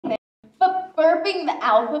observing the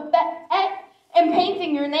alphabet and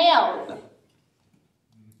painting your nails.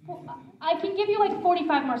 Well, I can give you like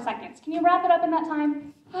 45 more seconds. Can you wrap it up in that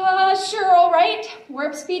time? Sure, all right.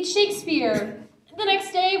 Warp speed Shakespeare. The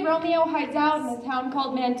next day, Romeo hides out in a town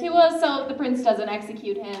called Mantua so the prince doesn't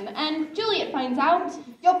execute him. And Juliet finds out.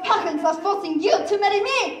 Your parents are forcing you to marry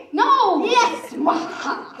me! No! Yes!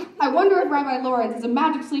 I wonder if Rabbi Lawrence has a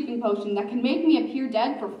magic sleeping potion that can make me appear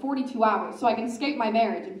dead for 42 hours so I can escape my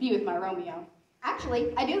marriage and be with my Romeo.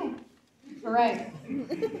 Actually, I do. Hooray.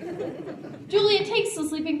 Juliet takes the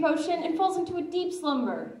sleeping potion and falls into a deep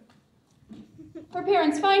slumber. Her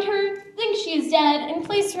parents find her, think she is dead, and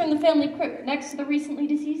place her in the family crypt next to the recently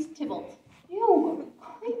deceased Tybalt. Ew,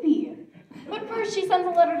 creepy. But first she sends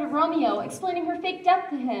a letter to Romeo explaining her fake death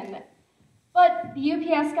to him. But the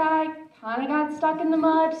UPS guy kinda got stuck in the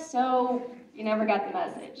mud, so you never got the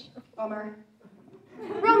message. Bummer.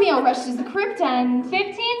 Romeo rushes the crypt and...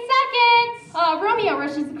 15 seconds! Romeo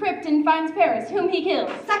rushes the crypt and finds Paris, whom he kills.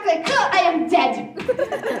 Sacre coeur, I am dead!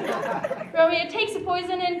 Romeo takes the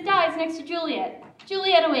poison and dies next to Juliet.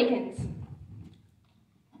 Juliet awakens.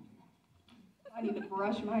 I need to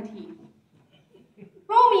brush my teeth.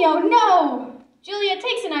 Romeo, no! Juliet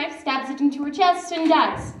takes a knife, stabs it into her chest, and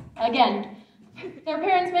dies. Again. Their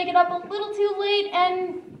parents make it up a little too late,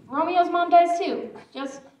 and Romeo's mom dies too.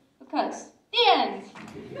 Just because. The end.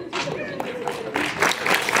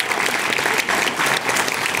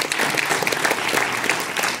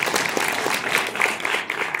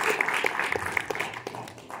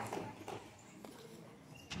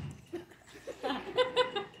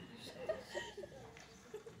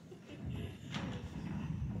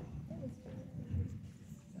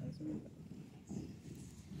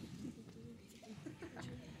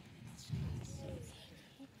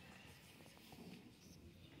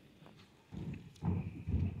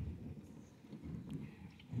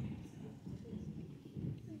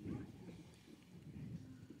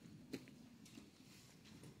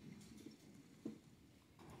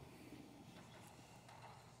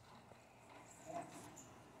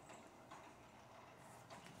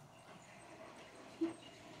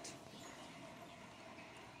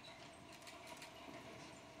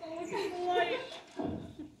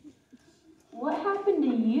 What happened to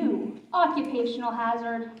you? Occupational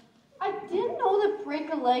hazard. I didn't know that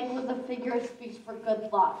break a leg was a figure of speech for good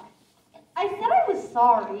luck. I said I was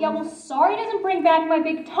sorry. Yeah, well, sorry doesn't bring back my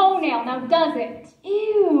big toenail, now does it?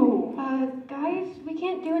 Ew. Guys, we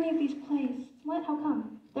can't do any of these plays. What? How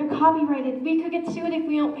come? They're copyrighted. We could get sued if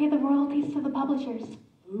we don't pay the royalties to the publishers.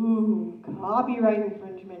 Ooh, copyright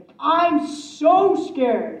infringement. I'm so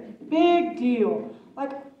scared. Big deal.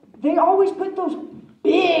 Like, they always put those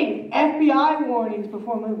big FBI warnings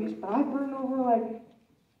before movies, but I've burned over like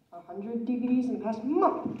 100 DVDs in the past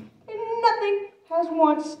month, and nothing has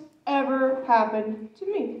once ever happened to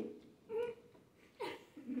me.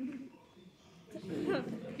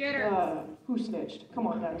 Get her. Who snitched? Come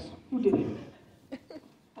on, guys. Who did it?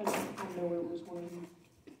 I know it was one of you.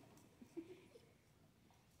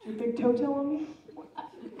 Your big toe tell on me?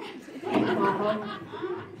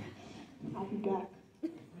 I'll be back.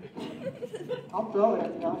 I'll throw it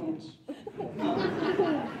at the audience.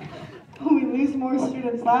 We lose more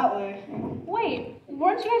students that way. Wait,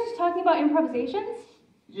 weren't you guys just talking about improvisations?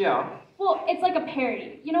 Yeah. Well, it's like a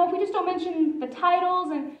parody. You know, if we just don't mention the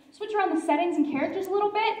titles and switch around the settings and characters a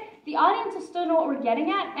little bit, the audience will still know what we're getting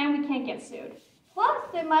at, and we can't get sued.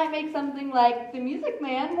 Plus, it might make something like The Music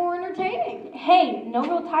Man more entertaining. Hey, no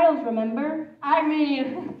real titles, remember? I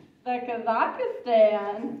mean, the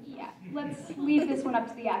Kazakhstan. Yeah, let's leave this one up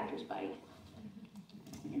to the actors, buddy.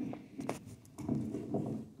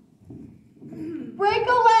 Break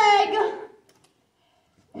a leg!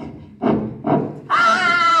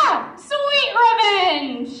 Ah! Sweet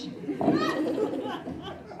revenge!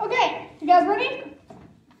 Okay, you guys ready?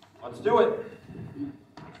 Let's do it.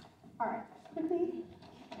 All right, quickly.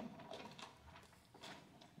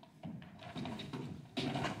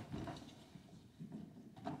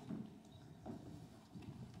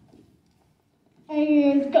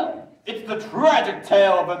 And go. It's the tragic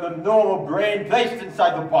tale of an abnormal brain placed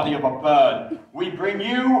inside the body of a bird. We bring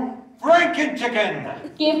you Franken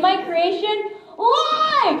Chicken. Give my creation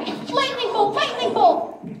life! Lightning bolt! Lightning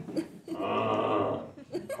bolt!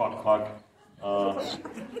 Cluck, cluck. It's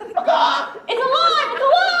alive! It's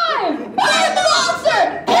alive! Fire the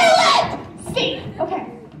monster! Kill it! See. Okay.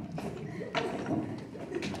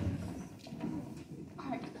 All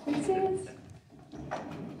right, places.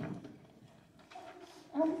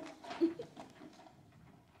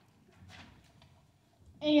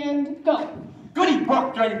 And go. Goody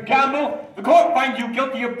Procter and Gamble, the court finds you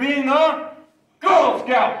guilty of being a Girl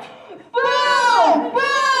Scout. Boo!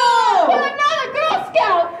 Boo! You're not a Girl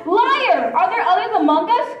Scout! Liar! Are there others among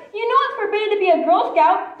us? You know it's forbidden to be a Girl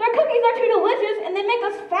Scout. Their cookies are too delicious and they make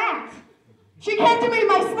us fat. She came to me in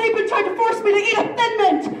my sleep and tried to force me to eat a Thin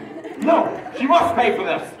Mint. No, she must pay for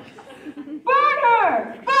this. Burn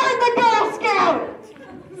her! Burn the Girl Scout!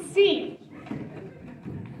 See.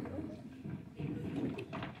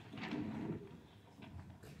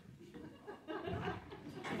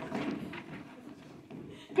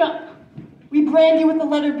 Go. We brand you with the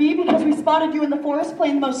letter B because we spotted you in the forest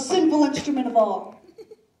playing the most sinful instrument of all.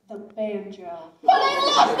 The banjo. But I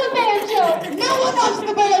lost the banjo! No one lost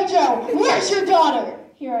the banjo! Where's your daughter?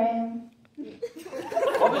 Here I am.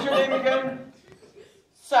 What was your name again?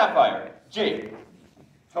 Sapphire. Jade.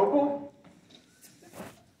 Topal?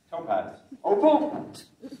 Topaz. Opal?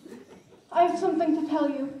 I have something to tell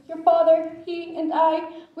you. Your father, he, and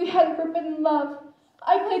we had a forbidden love.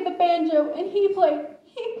 I played the banjo, and he played.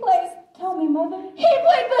 Tell me, Mother. He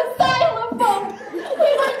played the xylophone. We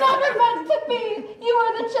were never meant to be. You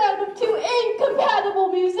are the child of two incompatible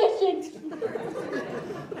musicians.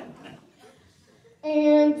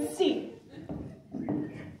 And C.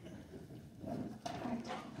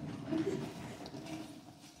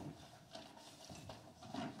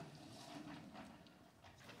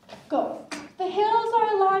 Go. The hills are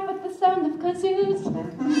alive with the sound of kazoos.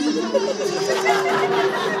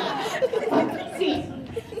 C.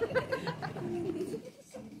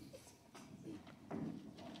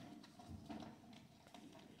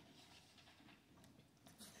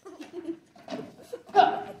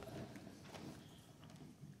 Go.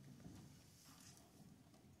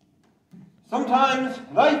 Sometimes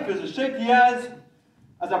life is as shaky as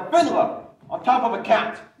a fiddler on top of a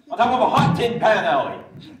cat, on top of a hot tin pan alley.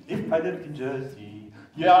 If I lived in Jersey,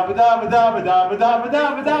 yabba dabba dabba dabba dabba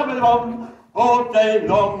dabba dabba dum. All day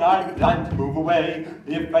long I would plan to move away.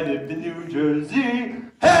 If I lived in New Jersey,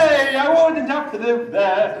 hey, I wouldn't have to live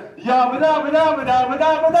there. Yabba dabba dabba dabba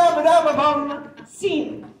dabba dabba dabba bum.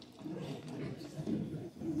 Scene.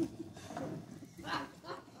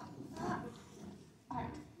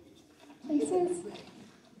 Places.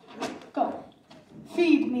 Go.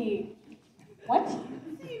 Feed me. What?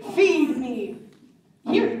 Feed me.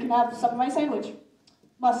 Here, you can have some of my sandwich.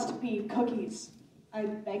 Must be cookies. I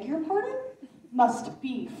beg your pardon? Must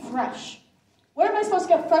be fresh. Where am I supposed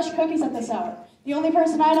to get fresh cookies at this hour? The only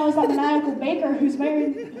person I know is that maniacal baker who's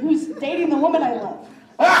dating the woman I love.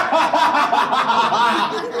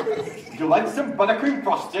 Would you like some buttercream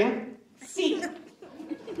frosting? See.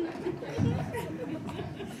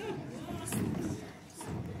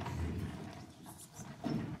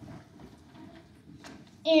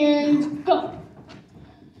 And go.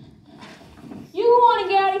 You want to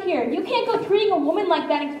get out of here. You can't go treating a woman like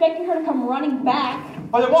that and expecting her to come running back.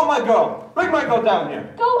 But I want my girl. Bring my girl down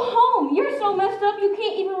here. Go home. You're so messed up you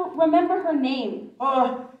can't even remember her name.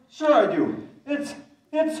 Sure I do. It's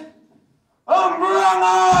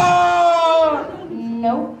Umbrella!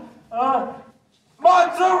 Nope.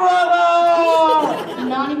 Mozzarella!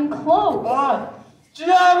 Not even close.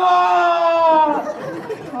 Gemma!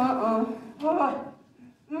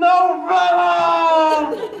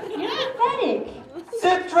 Novella! You're pathetic.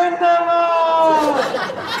 Citronella!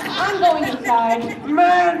 I'm going inside.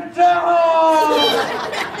 Mandela!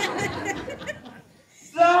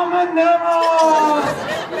 Salmonella!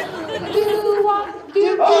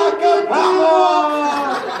 Acapella!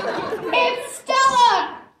 It's Stella!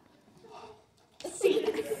 See.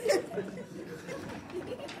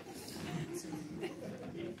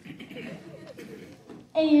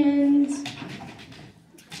 And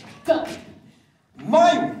go.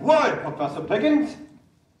 My word, Professor Pickens!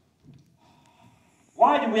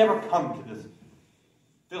 Why did we ever come to this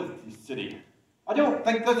filthy city? I don't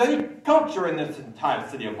think there's any culture in this entire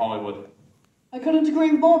city of Hollywood. I couldn't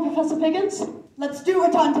agree more, Professor Pickens. Let's do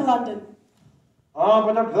return to London.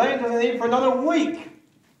 But our plane doesn't leave for another week.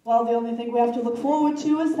 Well, the only thing we have to look forward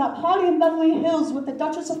to is that party in Beverly Hills with the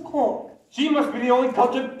Duchess of Cork. She must be the only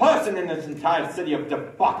cultured person in this entire city of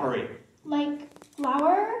debauchery. Like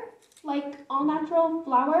flour? Like all natural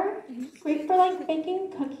flour? Great for like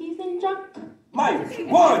baking cookies and junk? My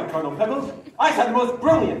word, Colonel Pickles! I had the most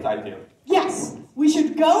brilliant idea. Yes, we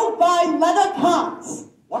should go buy leather pants.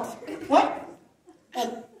 What? What?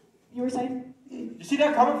 You were saying? You see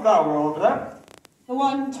that common flower over there? The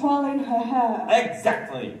one twirling her hair.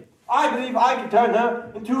 Exactly. I believe I can turn her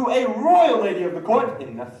into a royal lady of the court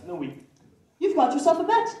in less than a week. You've got yourself a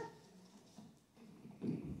bet.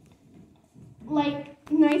 Like,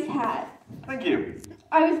 nice hat. Thank you.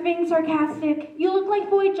 I was being sarcastic. You look like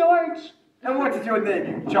Boy George. And what is your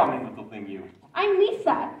name, you charming little thing, you? I'm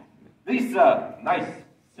Lisa. Lisa, nice.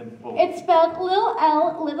 simple. It's spelled little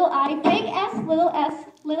L, little I, big S,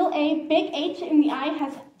 little A, big H, and the I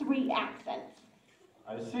has 3 accents.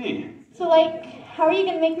 I see. So, like, how are you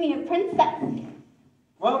going to make me a princess?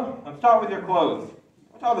 Well, let's start with your clothes.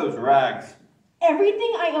 What's all those rags?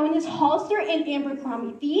 Everything I own is Hollister and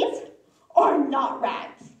Abercrombie. These are not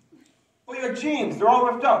rags. Well, your jeans, they're all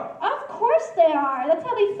ripped up. Of course they are. That's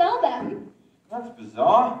how they sell them. That's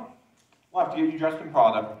bizarre. We'll have to get you dressed in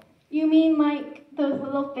Prada. You mean like those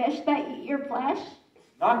little fish that eat your flesh?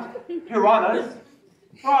 Not piranhas.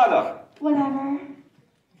 Prada. Whatever.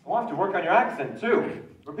 We'll have to work on your accent, too.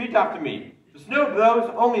 Repeat after me. The snow blows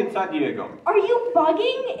only in San Diego. Are you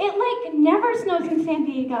bugging? It like never snows in San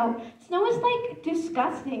Diego. Snow is like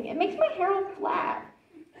disgusting. It makes my hair all flat.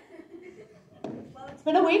 Well, it's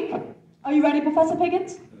been a week. Are you ready, Professor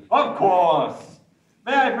Piggins? Of course.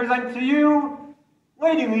 May I present to you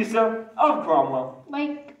Lady Lisa of Cromwell.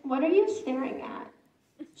 Like, what are you staring at?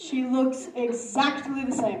 She looks exactly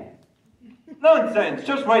the same. Nonsense.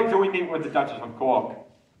 Just wait till we meet with the Duchess of Cork.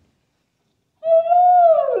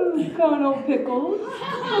 Hello, Colonel Pickles.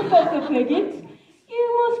 Professor Piggins.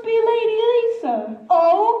 You must be Lady Lisa.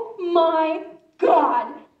 Oh my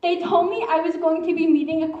God. They told me I was going to be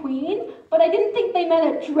meeting a queen, but I didn't think they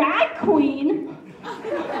meant a drag queen. Well,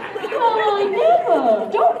 I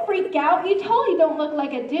never. Don't freak out. You totally don't look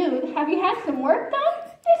like a dude. Have you had some work done?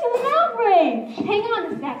 This is an outrage. Hang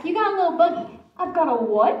on a sec. You got a little boogie. I've got a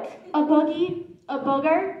what? A boogie. A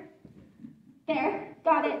booger. There.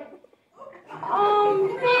 Got it.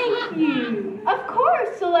 Thank you. Of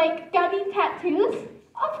course. So, like, got any tattoos?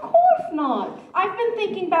 Of course not. I've been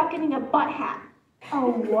thinking about getting a butt hat. A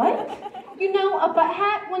what? You know, a butt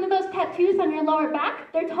hat? One of those tattoos on your lower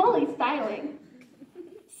back? They're totally styling.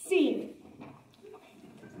 Scene.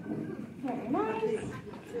 Very nice.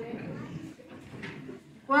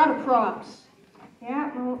 We're out of props.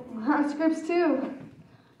 Yeah, well, we're out of scripts too.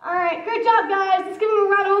 All right, good job, guys. Let's give them a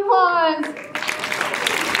round of applause.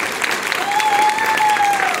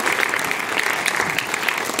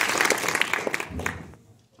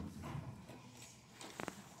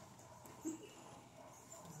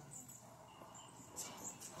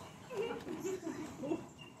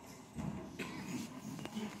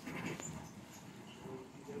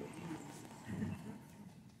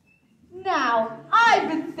 Now, I've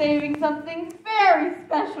been saving something very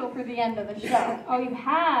special for the end of the show. Oh, you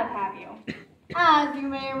have you? As you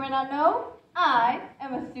may or may not know, I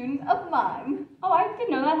am a student of mime. Oh, I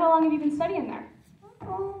didn't know that. How long have you been studying there?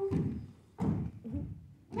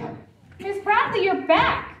 Miss Bradley, you're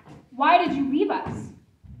back. Why did you leave us?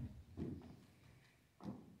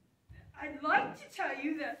 I'd like to tell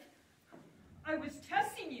you that I was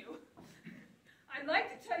testing you. I'd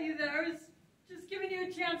like to tell you that I was just giving you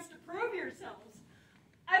a chance to prove yourselves.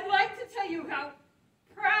 I'd like to tell you how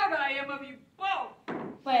proud I am of you both.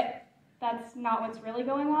 But that's not what's really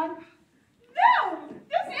going on. No!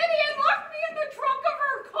 This idiot locked me in the trunk of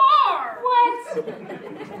her car! What?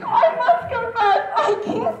 I must confess, I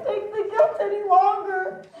can't take the guilt any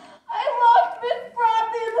longer. I locked Miss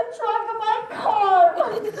Bradley in the trunk of my car.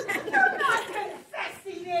 You're not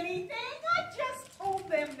confessing anything. I just told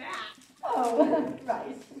them that. Oh,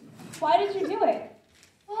 right. Why did you do it?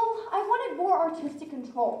 Well, I wanted more artistic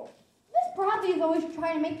control. Miss Bradley is always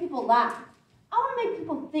trying to make people laugh. I want to make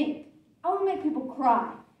people think. I want to make people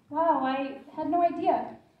cry. Wow, I had no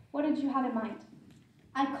idea. What did you have in mind?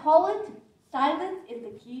 I call it silence is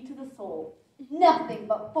the key to the soul. Nothing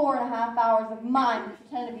but 4.5 hours of mime to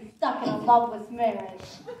pretend to be stuck in a loveless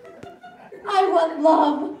marriage. I want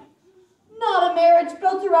love. Not a marriage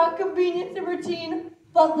built around convenience and routine,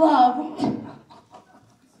 but love.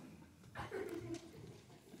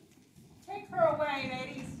 Take her away,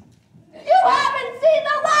 ladies. You haven't seen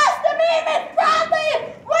the last of me, Miss Bradley!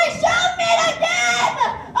 We shall meet again!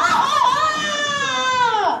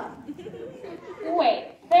 Wait,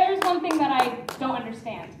 there's one thing that I don't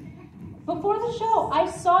understand. Before the show, I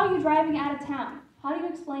saw you driving out of town. How do you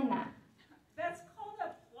explain that? That's called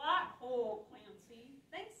a plot hole, Clancy.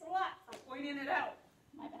 Thanks a lot for pointing it out.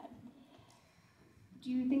 My bad.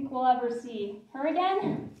 Do you think we'll ever see her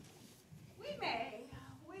again? We may.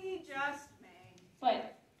 We just may.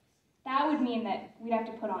 But that would mean that we'd have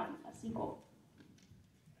to put on a sequel.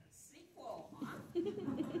 Sequel, huh?